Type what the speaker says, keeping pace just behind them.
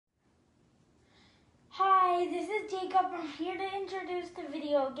Hi, this is Jacob. I'm here to introduce the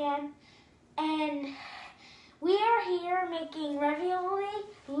video again. And we are here making ravioli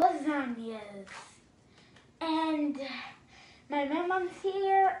lasagnas. And my mom's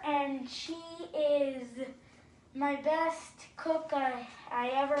here, and she is my best cook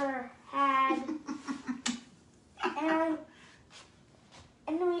I ever had. and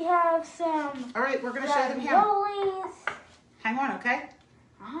we have some All right, we're going to show them here. raviolis. Hang on, okay?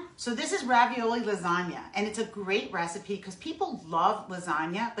 So this is ravioli lasagna, and it's a great recipe because people love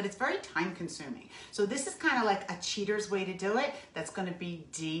lasagna, but it's very time consuming. So this is kind of like a cheater's way to do it. That's going to be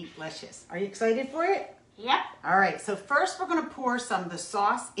delicious. Are you excited for it? Yep. All right, so first we're going to pour some of the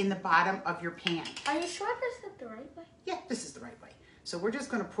sauce in the bottom of your pan. Are you sure this is the right way? Yeah, this is the right way. So we're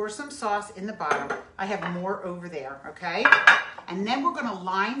just going to pour some sauce in the bottom. I have more over there, okay? And then we're going to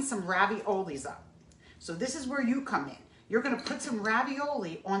line some raviolis up. So this is where you come in. You're going to put some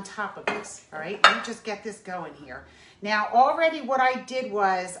ravioli on top of this, all right? Let me just get this going here. Now, already what I did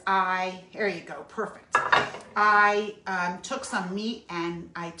was here you go, perfect. I took some meat, and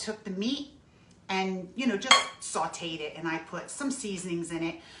I took the meat and, you know, just sauteed it, and I put some seasonings in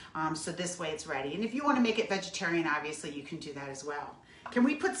it, so this way it's ready. And if you want to make it vegetarian, obviously, you can do that as well. Can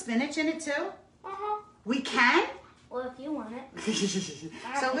we put spinach in it too? Uh-huh. We can? Well, if you want it.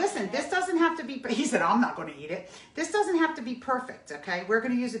 So listen, this doesn't have to be, he said, I'm not going to eat it. This doesn't have to be perfect, okay? We're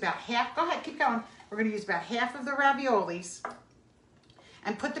going to use about half, go ahead, keep going. We're going to use about half of the raviolis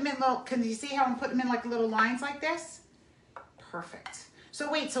and put them in little, can you see how I'm putting them in like little lines like this? Perfect.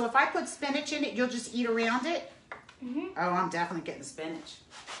 So wait, so if I put spinach in it, you'll just eat around it? Mm-hmm. Oh, I'm definitely getting spinach.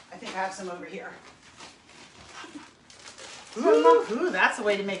 I think I have some over here. Ooh, that's a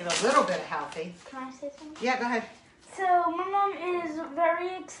way to make it a little bit healthy. Can I say something? Yeah, go ahead. So my mom is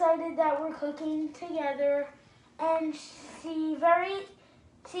very excited that we're cooking together, and she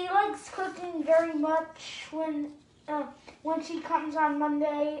likes cooking very much when she comes on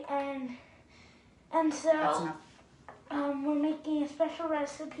Monday, and so we're making a special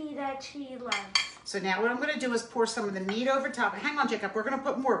recipe that she loves. So now what I'm going to do is pour some of the meat over top. Hang on, Jacob. We're going to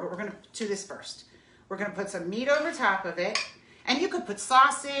put more, but we're going to do this first. We're going to put some meat over top of it, and you could put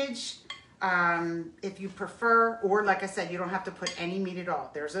sausage. If you prefer, or like I said, you don't have to put any meat at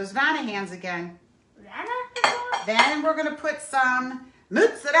all. There's those Vanna hands again. Vanna? Then we're gonna put some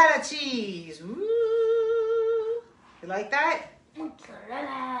mozzarella cheese. Ooh, you like that?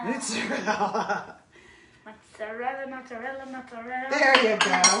 Mozzarella. Mozzarella. Mozzarella. There you go.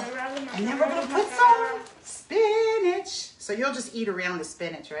 Mozzarella. And then we're gonna put some spinach. So you'll just eat around the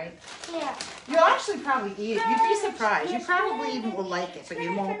spinach, right? Yeah. You'll actually probably eat it. You'd be surprised. You probably even will like it, but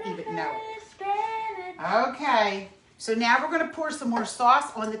you won't even know it. Okay, so now we're going to pour some more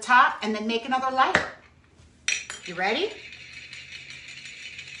sauce on the top and then make another layer. You ready?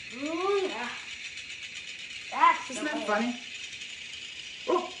 Ooh, yeah. Isn't that funny?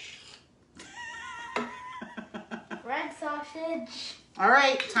 Ooh. Red sausage. All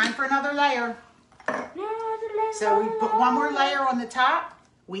right, time for another layer. So we put one more layer on the top.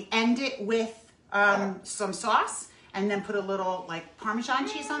 We end it with some sauce and then put a little like Parmesan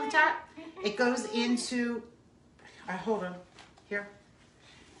cheese on the top. It goes into, hold on, here.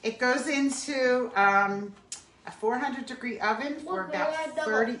 It goes into a 400-degree oven for about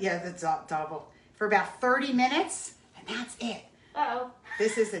 30, yeah, that's double, for about 30 minutes, and that's it. Uh-oh.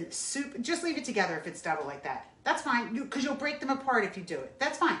 This isn't super, just leave it together if it's double like that. That's fine, because you'll break them apart if you do it.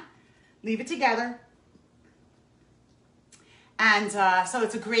 That's fine. Leave it together. And so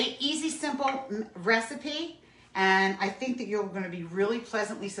it's a great, easy, simple recipe. And I think that you're going to be really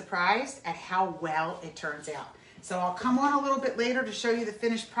pleasantly surprised at how well it turns out. So I'll come on a little bit later to show you the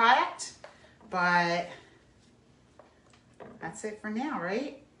finished product. But that's it for now,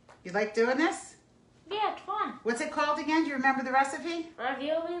 right? You like doing this? Yeah, it's fun. What's it called again? Do you remember the recipe?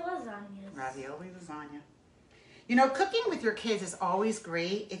 Ravioli lasagna. Ravioli lasagna. You know, cooking with your kids is always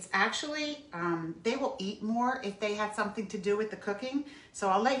great. It's actually, they will eat more if they had something to do with the cooking. So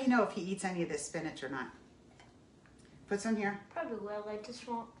I'll let you know if he eats any of this spinach or not. Put some here. Probably will. I just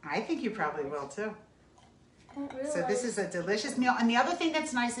won't. I think you probably will too. So this is a delicious meal. And the other thing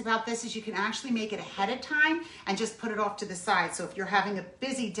that's nice about this is you can actually make it ahead of time and just put it off to the side. So if you're having a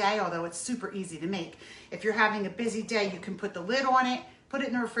busy day, although it's super easy to make, if you're having a busy day, you can put the lid on it, put it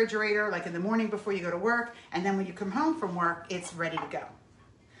in the refrigerator like in the morning before you go to work, and then when you come home from work, it's ready to go.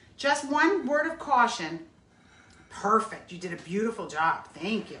 Just one word of caution. Perfect. You did a beautiful job.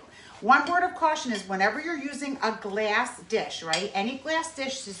 Thank you. One word of caution is whenever you're using a glass dish, right? Any glass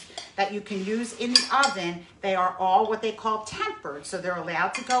dishes that you can use in the oven, they are all what they call tempered. So they're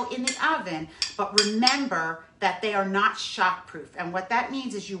allowed to go in the oven, but remember that they are not shockproof. And what that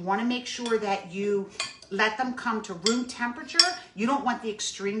means is you want to make sure that you let them come to room temperature. You don't want the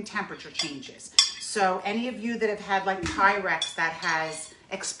extreme temperature changes. So any of you that have had like Pyrex that has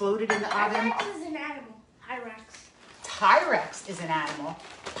exploded in the oven. Pyrex is an animal. Pyrex. Pyrex is an animal.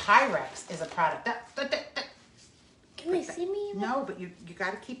 Pyrex is a product. Can they see me? No, but you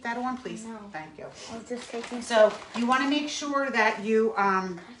got to keep that on, please. No. Thank you. I was just taking. So you want to make sure that you,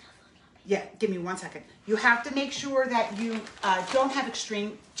 yeah, give me 1 second. You have to make sure that you don't have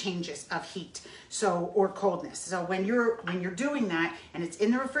extreme changes of heat, or coldness. So when you're doing that and it's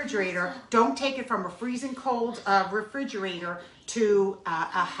in the refrigerator, don't take it from a freezing cold refrigerator to a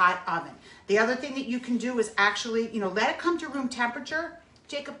hot oven. The other thing that you can do is actually, let it come to room temperature.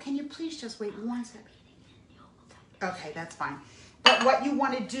 Jacob, can you please just wait 1 second? Okay, that's fine. But what you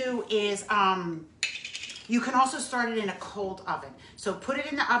want to do is, you can also start it in a cold oven. So put it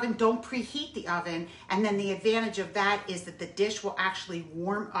in the oven, don't preheat the oven, and then the advantage of that is that the dish will actually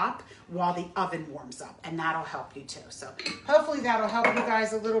warm up while the oven warms up, and that'll help you too. So hopefully that'll help you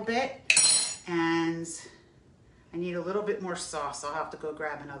guys a little bit. And I need a little bit more sauce. I'll have to go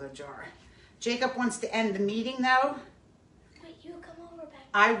grab another jar. Jacob wants to end the meeting though. Wait, you come over back.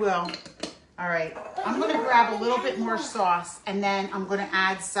 I will. All right, I'm gonna grab a little bit more sauce, and then I'm gonna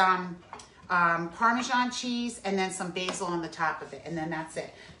add some Parmesan cheese and then some basil on the top of it, and then that's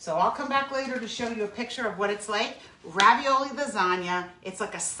it. So I'll come back later to show you a picture of what it's like. Ravioli lasagna. It's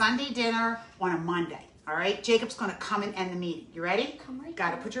like a Sunday dinner on a Monday. All right, Jacob's gonna come and end the meeting. You ready? Come right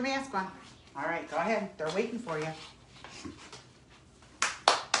Got to here. put your mask on. All right, go ahead. They're waiting for you.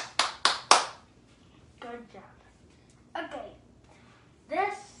 Good job. Okay,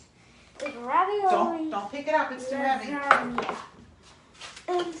 this is ravioli. Don't pick it up. It's too heavy. Lasagna.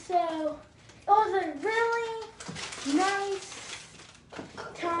 And so it was a really nice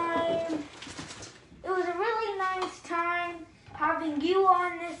time. It was a really nice time having you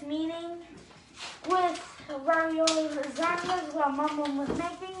on this meeting with ravioli lasagnas while Mom was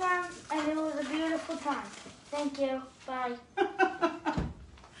making them, and it was a beautiful time. Thank you. Bye.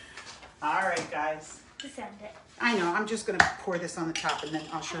 All right, guys. Just end it. I know. I'm just going to pour this on the top, and then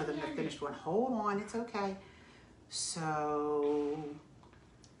I'll show them the finished one. Hold on. It's okay. So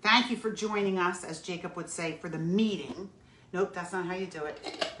thank you for joining us, as Jacob would say, for the meeting. Nope, that's not how you do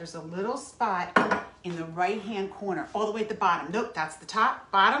it. There's a little spot in the right-hand corner, all the way at the bottom. Nope, that's the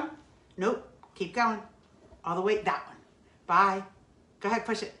top, bottom. Nope, keep going. All the way, that one. Bye. Go ahead,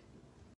 push it.